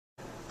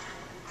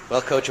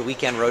Well, Coach, a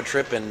weekend road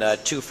trip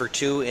and 2 for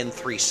 2 in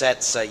 3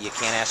 sets. You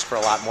can't ask for a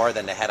lot more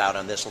than to head out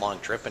on this long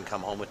trip and come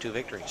home with 2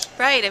 victories.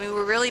 Right. I mean,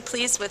 we're really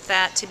pleased with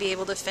that, to be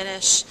able to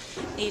finish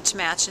each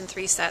match in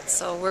 3 sets.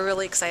 So we're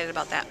really excited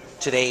about that.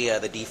 Today,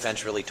 the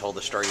defense really told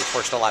the story. You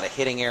forced a lot of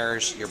hitting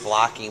errors. Your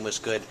blocking was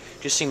good.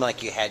 Just seemed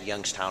like you had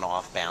Youngstown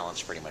off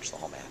balance pretty much the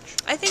whole match.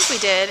 I think we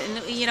did.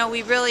 And, you know,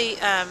 we really,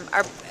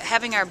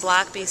 having our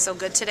block be so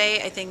good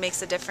today, I think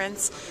makes a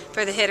difference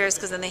for the hitters,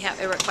 because then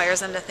it requires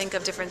them to think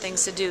of different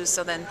things to do.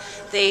 So then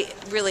they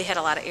really had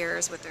a lot of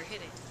errors with their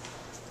hitting.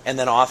 And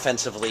then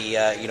offensively,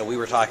 you know, we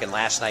were talking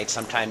last night,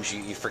 sometimes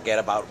you forget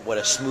about what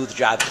a smooth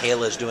job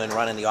Kayla's doing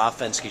running the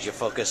offense because you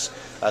focus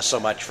so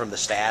much from the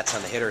stats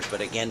on the hitters.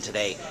 But again,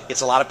 today,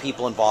 it's a lot of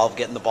people involved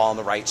getting the ball in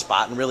the right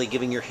spot and really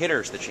giving your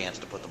hitters the chance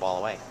to put the ball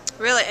away.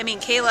 Really, I mean,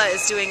 Kayla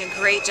is doing a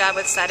great job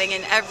with setting,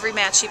 and every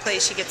match she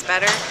plays, she gets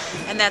better.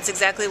 And that's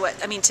exactly what,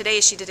 I mean,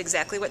 today she did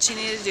exactly what she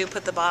needed to do,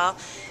 put the ball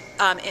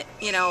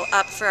you know,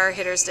 up for our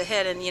hitters to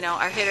hit. And, you know,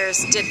 our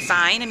hitters did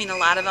fine. I mean, a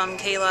lot of them,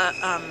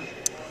 Kayla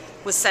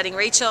was setting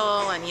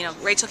Rachel, and, you know,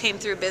 Rachel came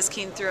through, Biz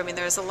came through. I mean,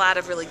 there's a lot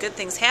of really good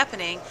things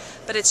happening,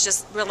 but it's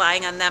just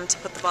relying on them to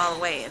put the ball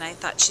away. And I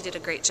thought she did a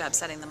great job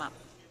setting them up.